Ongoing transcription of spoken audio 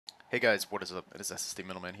Hey guys, what is up? It is SSD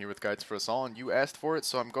Middleman here with GuidesForUsAll, and you asked for it,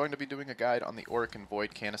 so I'm going to be doing a guide on the Orokin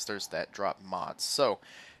Void canisters that drop mods. So,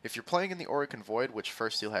 if you're playing in the Orokin Void, which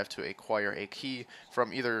first you'll have to acquire a key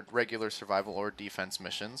from either regular survival or defense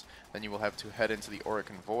missions, then you will have to head into the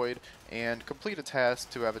Orokin Void and complete a task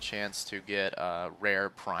to have a chance to get rare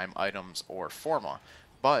prime items or forma.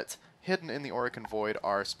 But hidden in the Orokin Void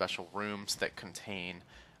are special rooms that contain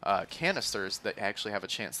canisters that actually have a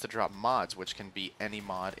chance to drop mods, which can be any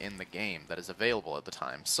mod in the game that is available at the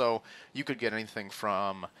time. So you could get anything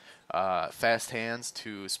from fast hands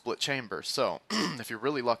to split chamber. So if you're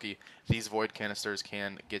really lucky, these void canisters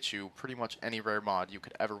can get you pretty much any rare mod you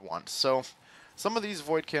could ever want. So some of these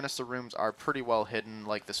void canister rooms are pretty well hidden,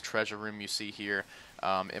 like this treasure room you see here.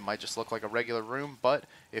 It might just look like a regular room, but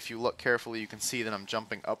if you look carefully, you can see that I'm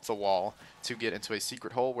jumping up the wall to get into a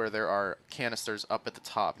secret hole where there are canisters up at the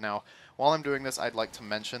top. Now, while I'm doing this, I'd like to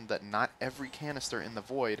mention that not every canister in the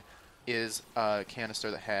void is a canister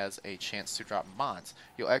that has a chance to drop mods.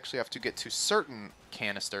 You'll actually have to get to certain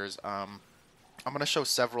canisters. I'm going to show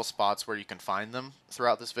several spots where you can find them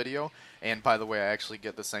throughout this video, and by the way, I actually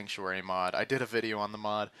get the Sanctuary mod. I did a video on the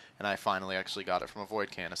mod, and I finally actually got it from a Void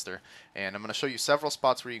canister, and I'm going to show you several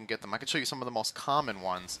spots where you can get them. I can show you some of the most common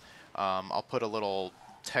ones. I'll put a little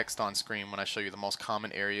text on screen when I show you the most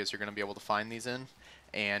common areas you're going to be able to find these in,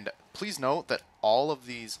 and please note that all of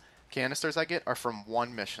these canisters I get are from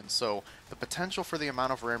one mission, so the potential for the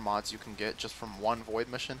amount of rare mods you can get just from one void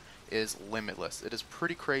mission is limitless. It is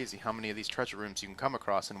pretty crazy how many of these treasure rooms you can come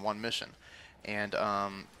across in one mission. And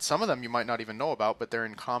some of them you might not even know about, but they're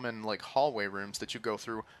in common like hallway rooms that you go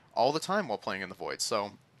through all the time while playing in the void.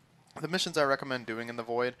 So the missions I recommend doing in the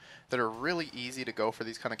void that are really easy to go for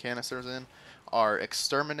these kind of canisters in are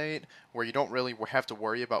Exterminate, where you don't really have to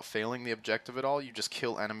worry about failing the objective at all. You just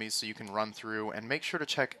kill enemies so you can run through, and make sure to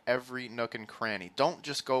check every nook and cranny. Don't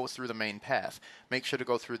just go through the main path. Make sure to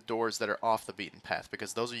go through doors that are off the beaten path,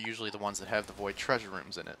 because those are usually the ones that have the void treasure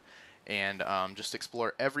rooms in it. And just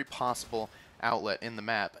explore every possible outlet in the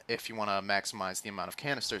map if you want to maximize the amount of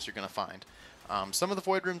canisters you're going to find. Some of the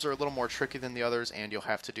void rooms are a little more tricky than the others, and you'll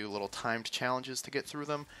have to do little timed challenges to get through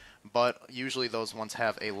them, but usually those ones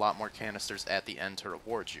have a lot more canisters at the end to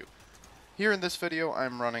reward you. Here in this video,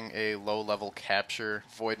 I'm running a low-level capture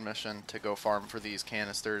void mission to go farm for these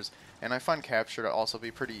canisters, and I find capture to also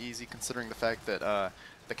be pretty easy considering the fact that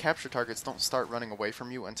the capture targets don't start running away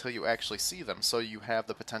from you until you actually see them, so you have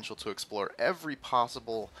the potential to explore every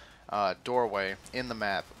possible doorway in the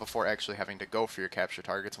map before actually having to go for your capture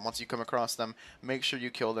targets. And once you come across them, make sure you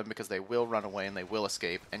kill them, because they will run away and they will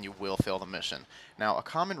escape and you will fail the mission. Now, a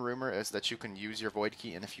common rumor is that you can use your void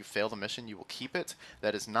key, and if you fail the mission you will keep it.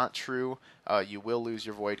 That is not true. You will lose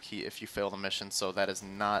your void key if you fail the mission, so that is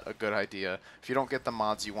not a good idea. If you don't get the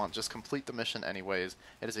mods you want, just complete the mission anyways.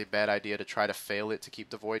 It is a bad idea to try to fail it to keep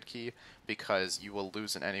the void key, because you will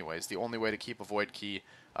lose it anyways. The only way to keep a void key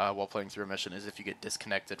while playing through a mission is if you get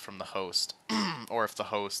disconnected from the host, or if the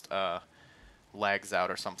host lags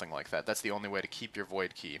out or something like that. That's the only way to keep your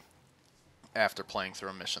void key after playing through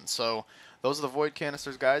a mission. So those are the void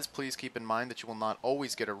canisters, guys. Please keep in mind that you will not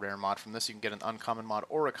always get a rare mod from this. You can get an uncommon mod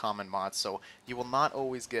or a common mod, so you will not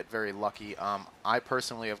always get very lucky. I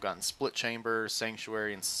personally have gotten split chamber,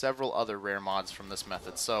 sanctuary, and several other rare mods from this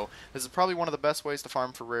method, so this is probably one of the best ways to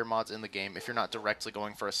farm for rare mods in the game if you're not directly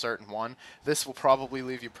going for a certain one. This will probably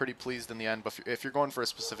leave you pretty pleased in the end, but if you're going for a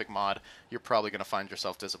specific mod, you're probably going to find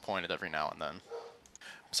yourself disappointed every now and then.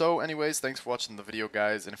 So anyways, thanks for watching the video,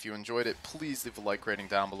 guys, and if you enjoyed it, please leave a like rating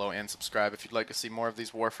down below and subscribe if you'd like to see more of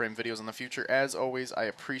these Warframe videos in the future. As always, I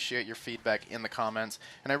appreciate your feedback in the comments,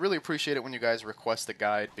 and I really appreciate it when you guys request a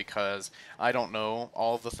guide, because I don't know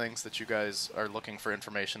all the things that you guys are looking for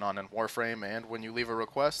information on in Warframe, and when you leave a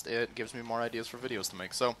request, it gives me more ideas for videos to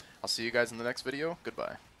make. So, I'll see you guys in the next video.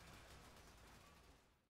 Goodbye.